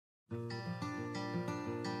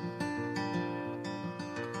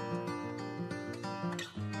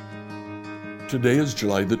Today is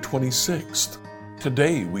July the 26th.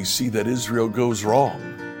 Today we see that Israel goes wrong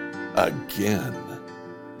again.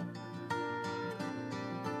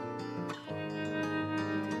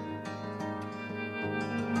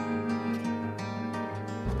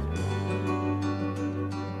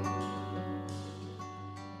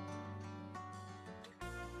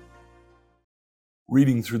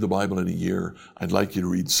 Reading through the Bible in a year, I'd like you to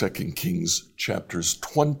read 2 Kings chapters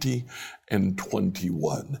 20 and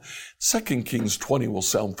 21. 2 Kings 20 will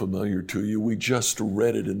sound familiar to you. We just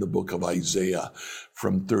read it in the book of Isaiah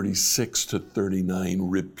from 36 to 39,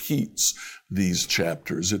 repeats these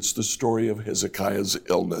chapters. It's the story of Hezekiah's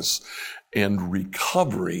illness and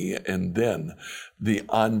recovery, and then the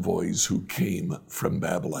envoys who came from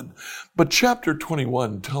Babylon. But chapter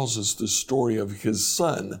 21 tells us the story of his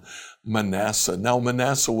son, Manasseh. Now,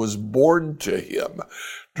 Manasseh was born to him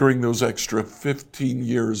during those extra 15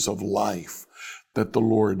 years of life that the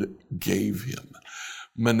Lord gave him.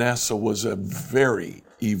 Manasseh was a very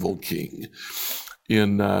evil king.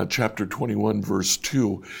 In chapter 21, verse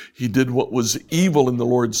 2, he did what was evil in the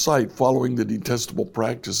Lord's sight, following the detestable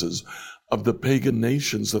practices of the pagan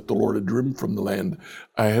nations that the Lord had driven from the land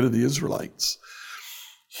ahead of the Israelites.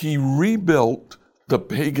 He rebuilt the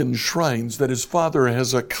pagan shrines that his father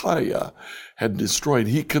Hezekiah had destroyed.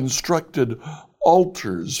 He constructed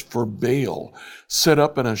altars for Baal, set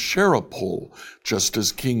up an Asherah pole, just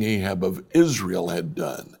as King Ahab of Israel had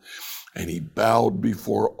done. And he bowed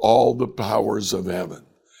before all the powers of heaven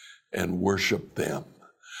and worshiped them.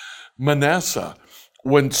 Manasseh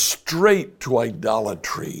went straight to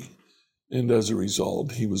idolatry, and as a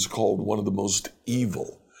result, he was called one of the most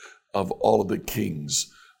evil of all of the kings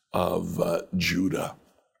of Judah.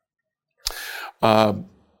 The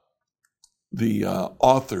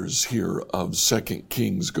authors here of 2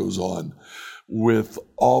 Kings goes on with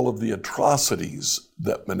all of the atrocities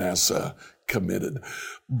that Manasseh committed,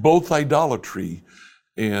 both idolatry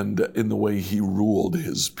and in the way he ruled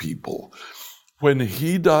his people. When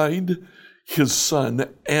he died, his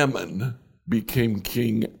son Amon became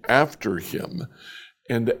king after him,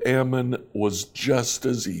 and Amon was just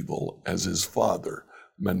as evil as his father,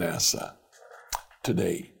 Manasseh.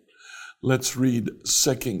 Today, let's read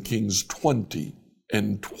 2 Kings 20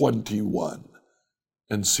 and 21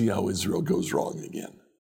 and see how Israel goes wrong again.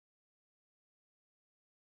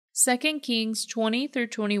 2 Kings 20 through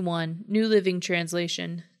 21, New Living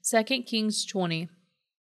Translation. 2 Kings 20.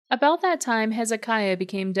 About that time Hezekiah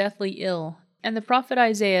became deathly ill, and the prophet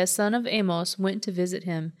Isaiah, son of Amos, went to visit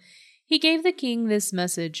him. He gave the king this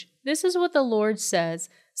message: "This is what the Lord says,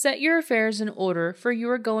 set your affairs in order, for you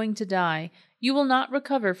are going to die. You will not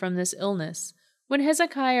recover from this illness." When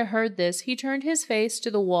Hezekiah heard this, he turned his face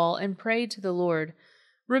to the wall and prayed to the Lord.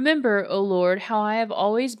 "Remember, O Lord, how I have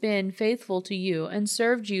always been faithful to you and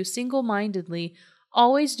served you single-mindedly,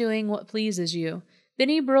 always doing what pleases you." Then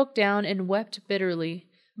he broke down and wept bitterly.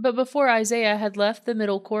 But before Isaiah had left the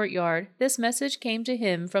middle courtyard, this message came to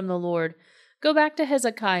him from the Lord: "Go back to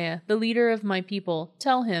Hezekiah, the leader of my people.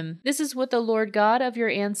 Tell him, this is what the Lord God of your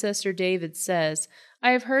ancestor David says: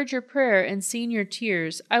 I have heard your prayer and seen your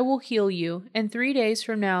tears. I will heal you, and 3 days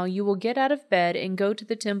from now you will get out of bed and go to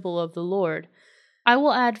the temple of the Lord. I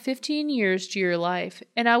will add 15 years to your life,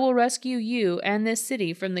 and I will rescue you and this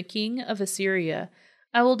city from the king of Assyria.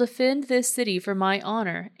 I will defend this city for my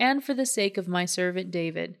honor and for the sake of my servant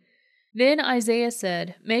David." Then Isaiah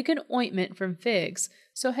said, "Make an ointment from figs."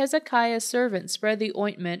 So Hezekiah's servant spread the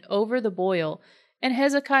ointment over the boil, and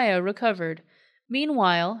Hezekiah recovered.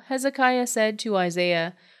 Meanwhile, Hezekiah said to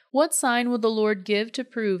Isaiah, "What sign will the Lord give to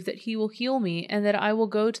prove that he will heal me and that I will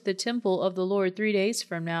go to the temple of the Lord 3 days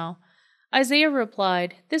from now?" Isaiah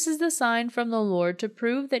replied, "This is the sign from the Lord to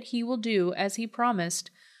prove that he will do as he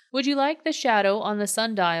promised. Would you like the shadow on the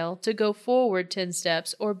sundial to go forward 10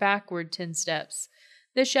 steps or backward 10 steps?"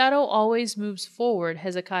 "The shadow always moves forward,"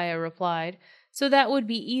 Hezekiah replied, "so that would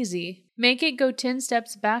be easy. Make it go 10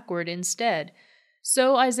 steps backward instead."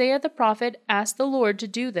 So Isaiah the prophet asked the Lord to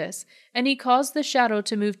do this, and he caused the shadow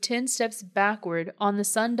to move 10 steps backward on the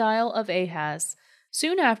sundial of Ahaz.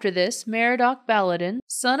 Soon after this, Merodach-Baladan,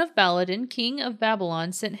 son of Baladan, king of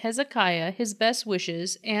Babylon, sent Hezekiah his best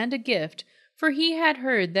wishes and a gift, for he had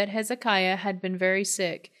heard that Hezekiah had been very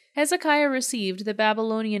sick. Hezekiah received the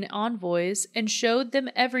Babylonian envoys and showed them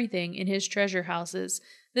everything in his treasure houses,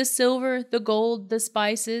 the silver, the gold, the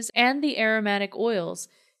spices, and the aromatic oils.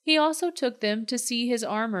 He also took them to see his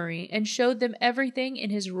armory and showed them everything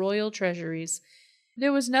in his royal treasuries.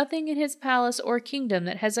 There was nothing in his palace or kingdom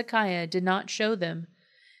that Hezekiah did not show them.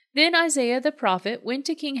 Then Isaiah the prophet went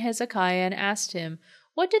to King Hezekiah and asked him,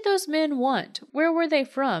 "What did those men want? Where were they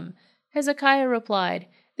from?" Hezekiah replied,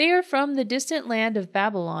 "They are from the distant land of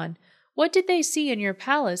Babylon." "What did they see in your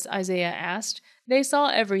palace?" Isaiah asked. "They saw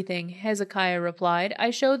everything," Hezekiah replied. "I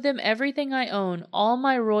showed them everything I own, all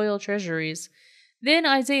my royal treasuries." Then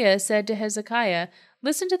Isaiah said to Hezekiah,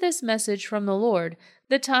 "Listen to this message from the Lord.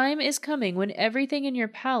 The time is coming when everything in your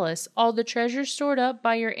palace, all the treasure stored up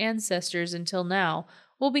by your ancestors until now,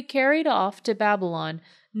 will be carried off to Babylon.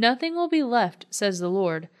 Nothing will be left, says the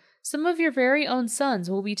Lord. Some of your very own sons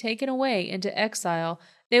will be taken away into exile.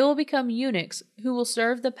 They will become eunuchs who will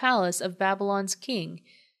serve the palace of Babylon's king."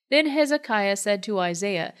 Then Hezekiah said to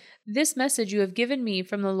Isaiah, "This message you have given me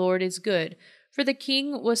from the Lord is good." For the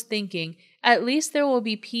king was thinking, "At least there will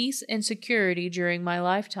be peace and security during my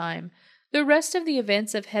lifetime." The rest of the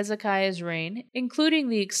events of Hezekiah's reign, including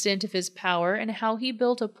the extent of his power and how he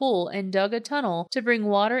built a pool and dug a tunnel to bring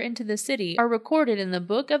water into the city, are recorded in the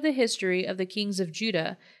book of the history of the kings of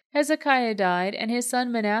Judah. Hezekiah died, and his son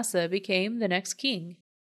Manasseh became the next king.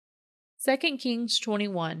 2 Kings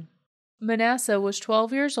 21. Manasseh was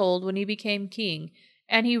 12 years old when he became king,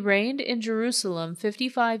 and he reigned in Jerusalem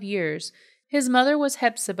 55 years. His mother was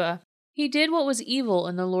Hephzibah. He did what was evil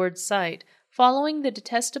in the Lord's sight, following the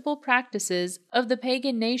detestable practices of the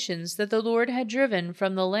pagan nations that the Lord had driven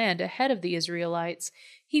from the land ahead of the Israelites.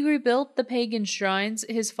 He rebuilt the pagan shrines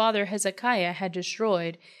his father Hezekiah had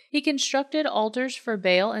destroyed. He constructed altars for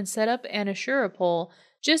Baal and set up an Asherah pole,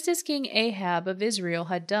 just as King Ahab of Israel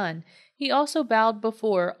had done. He also bowed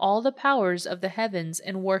before all the powers of the heavens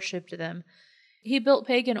and worshipped them. He built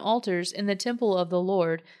pagan altars in the temple of the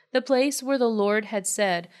Lord, the place where the Lord had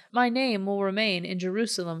said, "My name will remain in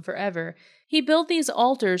Jerusalem forever." He built these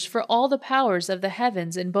altars for all the powers of the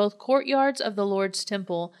heavens in both courtyards of the Lord's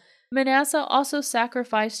temple. Manasseh also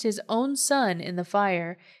sacrificed his own son in the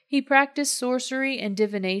fire. He practiced sorcery and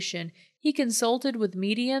divination. He consulted with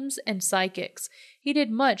mediums and psychics. He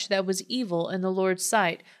did much that was evil in the Lord's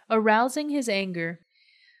sight, arousing his anger.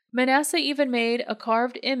 Manasseh even made a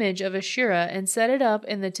carved image of Asherah and set it up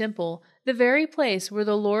in the temple, the very place where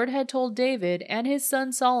the Lord had told David and his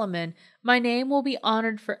son Solomon, "My name will be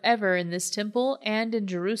honored forever in this temple and in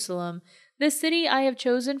Jerusalem, this city I have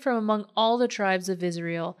chosen from among all the tribes of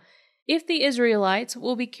Israel. If the Israelites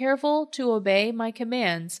will be careful to obey my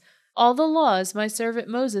commands, all the laws my servant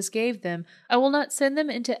Moses gave them, I will not send them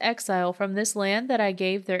into exile from this land that I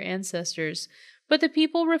gave their ancestors." But the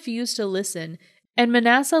people refused to listen, and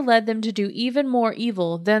Manasseh led them to do even more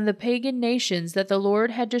evil than the pagan nations that the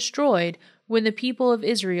Lord had destroyed when the people of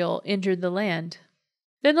Israel entered the land.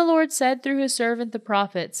 Then the Lord said through his servant the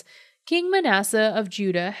prophets, "King Manasseh of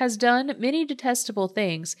Judah has done many detestable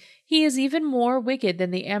things. He is even more wicked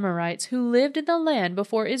than the Amorites who lived in the land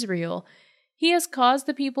before Israel. He has caused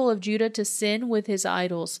the people of Judah to sin with his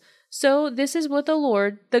idols. So this is what the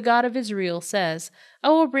Lord, the God of Israel, says: I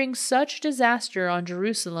will bring such disaster on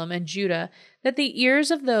Jerusalem and Judah that the ears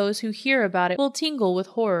of those who hear about it will tingle with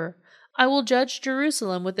horror. I will judge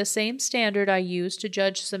Jerusalem with the same standard I used to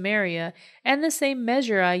judge Samaria, and the same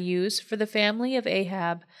measure I use for the family of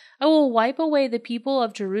Ahab. I will wipe away the people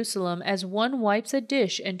of Jerusalem as one wipes a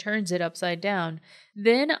dish and turns it upside down.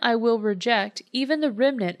 Then I will reject even the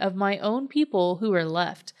remnant of my own people who are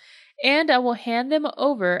left, and I will hand them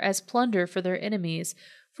over as plunder for their enemies,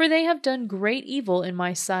 for they have done great evil in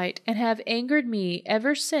my sight, and have angered me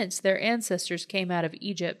ever since their ancestors came out of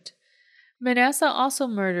Egypt. Manasseh also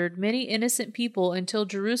murdered many innocent people until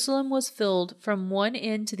Jerusalem was filled from one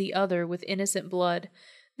end to the other with innocent blood.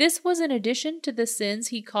 This was in addition to the sins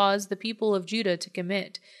he caused the people of Judah to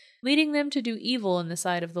commit, leading them to do evil in the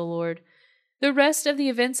sight of the Lord. The rest of the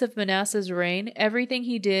events of Manasseh's reign, everything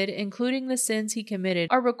he did, including the sins he committed,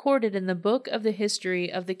 are recorded in the book of the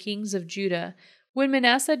history of the kings of Judah. When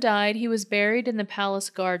Manasseh died, he was buried in the palace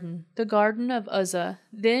garden, the garden of Uzzah.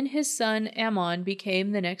 Then his son Amon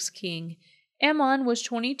became the next king. Amon was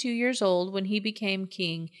 22 years old when he became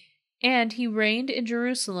king, and he reigned in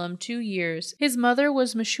Jerusalem 2 years. His mother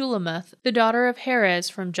was Meshullemeth, the daughter of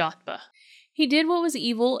Harez from Jotbah. He did what was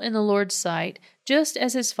evil in the Lord's sight, just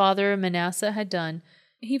as his father Manasseh had done.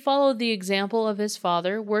 He followed the example of his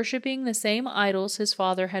father, worshipping the same idols his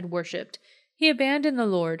father had worshipped. He abandoned the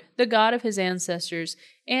Lord, the God of his ancestors,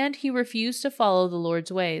 and he refused to follow the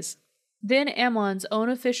Lord's ways. Then Ammon's own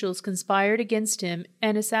officials conspired against him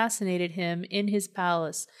and assassinated him in his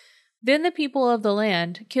palace. Then the people of the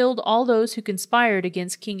land killed all those who conspired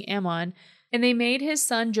against King Ammon, and they made his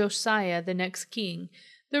son Josiah the next king.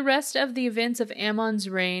 The rest of the events of Ammon's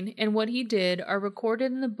reign and what he did are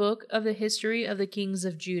recorded in the book of the history of the kings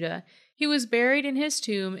of Judah. He was buried in his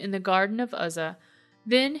tomb in the garden of Uzzah.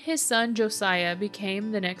 Then his son Josiah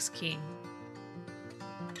became the next king.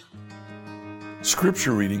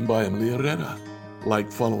 Scripture reading by Emily Herrera.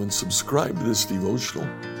 Like, follow, and subscribe to this devotional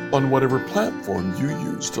on whatever platform you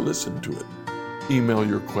use to listen to it. Email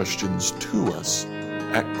your questions to us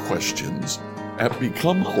at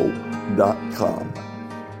questions@becomehope.com.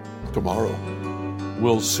 Tomorrow,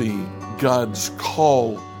 we'll see God's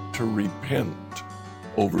call to repent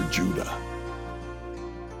over Judah.